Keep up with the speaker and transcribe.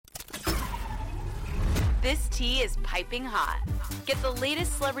This tea is piping hot. Get the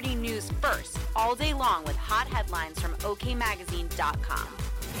latest celebrity news first all day long with hot headlines from okmagazine.com.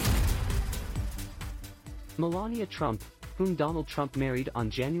 Melania Trump, whom Donald Trump married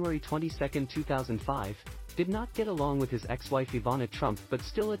on January 22, 2005, did not get along with his ex-wife Ivana Trump but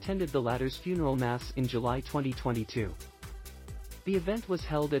still attended the latter's funeral mass in July 2022. The event was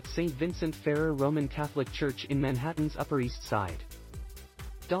held at St. Vincent Ferrer Roman Catholic Church in Manhattan's Upper East Side.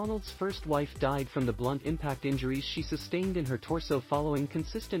 Donald's first wife died from the blunt impact injuries she sustained in her torso following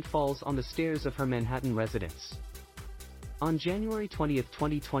consistent falls on the stairs of her Manhattan residence. On January 20,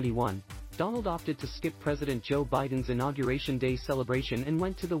 2021, Donald opted to skip President Joe Biden's Inauguration Day celebration and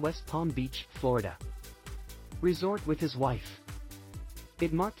went to the West Palm Beach, Florida resort with his wife.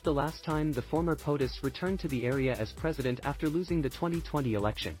 It marked the last time the former POTUS returned to the area as president after losing the 2020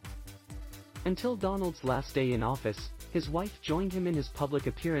 election. Until Donald's last day in office, his wife joined him in his public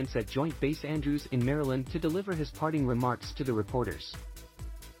appearance at Joint Base Andrews in Maryland to deliver his parting remarks to the reporters.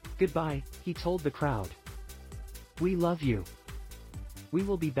 "Goodbye," he told the crowd. "We love you. We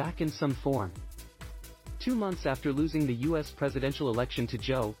will be back in some form." 2 months after losing the U.S. presidential election to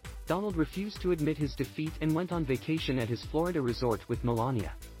Joe, Donald refused to admit his defeat and went on vacation at his Florida resort with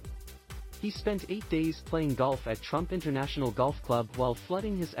Melania. He spent 8 days playing golf at Trump International Golf Club while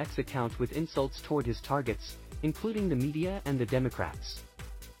flooding his ex account with insults toward his targets, including the media and the Democrats.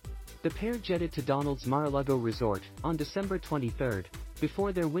 The pair jetted to Donald's Mar-a-Lago resort on December 23,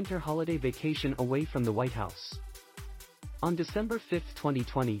 before their winter holiday vacation away from the White House. On December 5,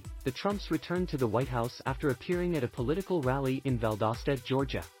 2020, the Trumps returned to the White House after appearing at a political rally in Valdosta,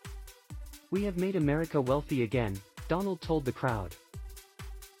 Georgia. "We have made America wealthy again," Donald told the crowd.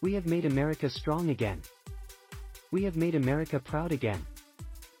 "We have made America strong again. We have made America proud again.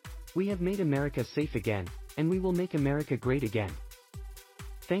 We have made America safe again, and we will make America great again.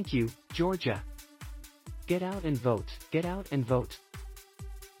 Thank you, Georgia. Get out and vote, get out and vote."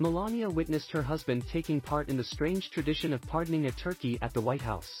 Melania witnessed her husband taking part in the strange tradition of pardoning a turkey at the White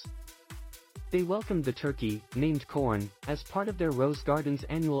House. They welcomed the turkey, named Corn, as part of their Rose Garden's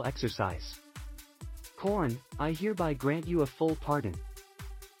annual exercise. "Corn, I hereby grant you a full pardon,"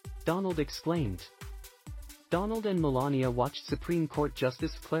 Donald exclaimed. Donald and Melania watched Supreme Court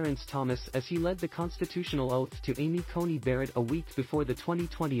Justice Clarence Thomas as he led the constitutional oath to Amy Coney Barrett a week before the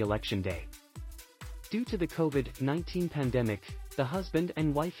 2020 election day. Due to the COVID-19 pandemic, the husband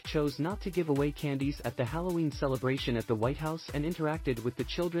and wife chose not to give away candies at the Halloween celebration at the White House and interacted with the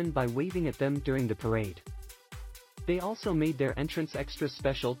children by waving at them during the parade. They also made their entrance extra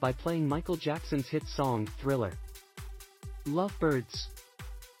special by playing Michael Jackson's hit song, Thriller. Lovebirds.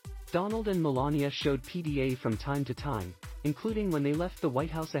 Donald and Melania showed PDA from time to time, including when they left the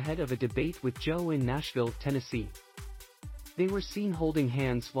White House ahead of a debate with Joe in Nashville, Tennessee. They were seen holding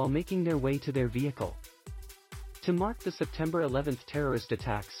hands while making their way to their vehicle. To mark the September 11 terrorist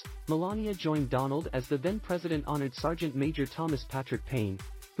attacks, Melania joined Donald as the then-president honored Sergeant Major Thomas Patrick Payne,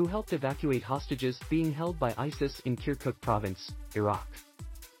 who helped evacuate hostages being held by ISIS in Kirkuk province, Iraq.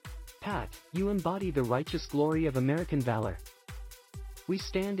 "Pat, you embody the righteous glory of American valor. We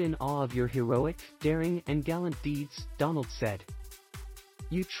stand in awe of your heroic, daring, and gallant deeds," Donald said.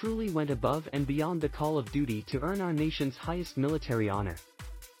 "You truly went above and beyond the call of duty to earn our nation's highest military honor.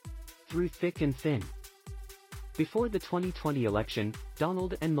 Through thick and thin." Before the 2020 election,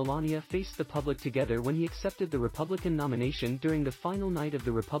 Donald and Melania faced the public together when he accepted the Republican nomination during the final night of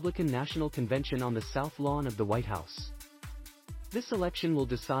the Republican National Convention on the South Lawn of the White House. "This election will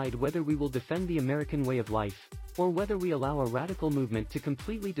decide whether we will defend the American way of life, or whether we allow a radical movement to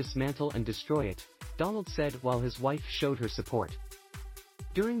completely dismantle and destroy it," Donald said while his wife showed her support.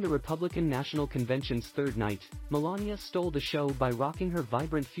 During the Republican National Convention's third night, Melania stole the show by rocking her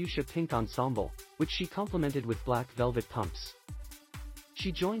vibrant fuchsia pink ensemble, which she complemented with black velvet pumps.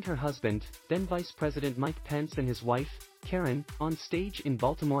 She joined her husband, then Vice President Mike Pence, and his wife, Karen, on stage in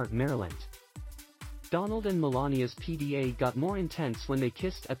Baltimore, Maryland. Donald and Melania's PDA got more intense when they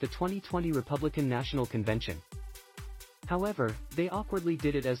kissed at the 2020 Republican National Convention. However, they awkwardly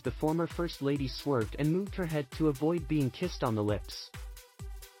did it as the former First Lady swerved and moved her head to avoid being kissed on the lips.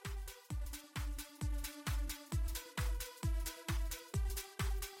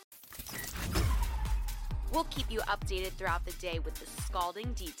 We'll keep you updated throughout the day with the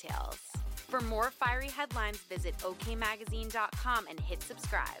scalding details. For more fiery headlines, visit okmagazine.com and hit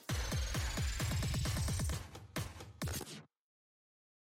subscribe.